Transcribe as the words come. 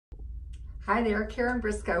Hi there, Karen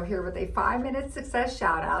Briscoe here with a 5-minute success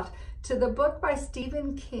shout out to the book by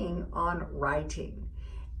Stephen King on writing.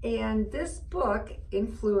 And this book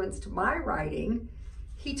influenced my writing.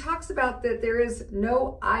 He talks about that there is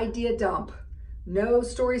no idea dump, no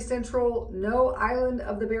story central, no island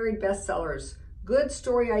of the buried bestsellers. Good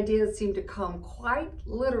story ideas seem to come quite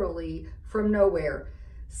literally from nowhere,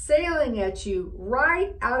 sailing at you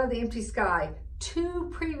right out of the empty sky. Two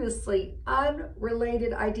previously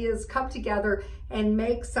unrelated ideas come together and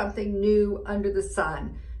make something new under the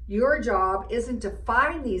sun. Your job isn't to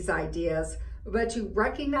find these ideas, but to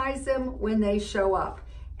recognize them when they show up.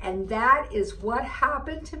 And that is what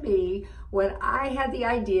happened to me when I had the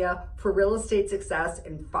idea for real estate success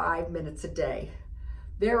in 5 minutes a day.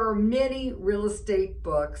 There are many real estate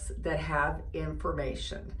books that have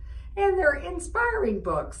information, and they're inspiring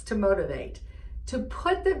books to motivate. To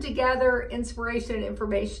put them together, inspiration and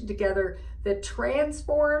information together, that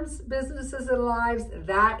transforms businesses and lives,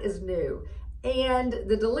 that is new. And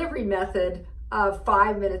the delivery method of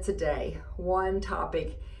 5 minutes a day, one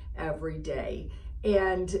topic every day.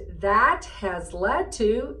 And that has led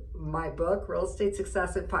to my book, Real Estate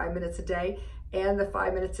Success in 5 Minutes a Day, and the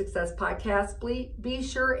 5-Minute Success podcast. Be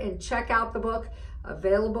sure and check out the book,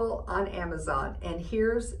 available on Amazon. And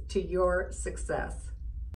here's to your success.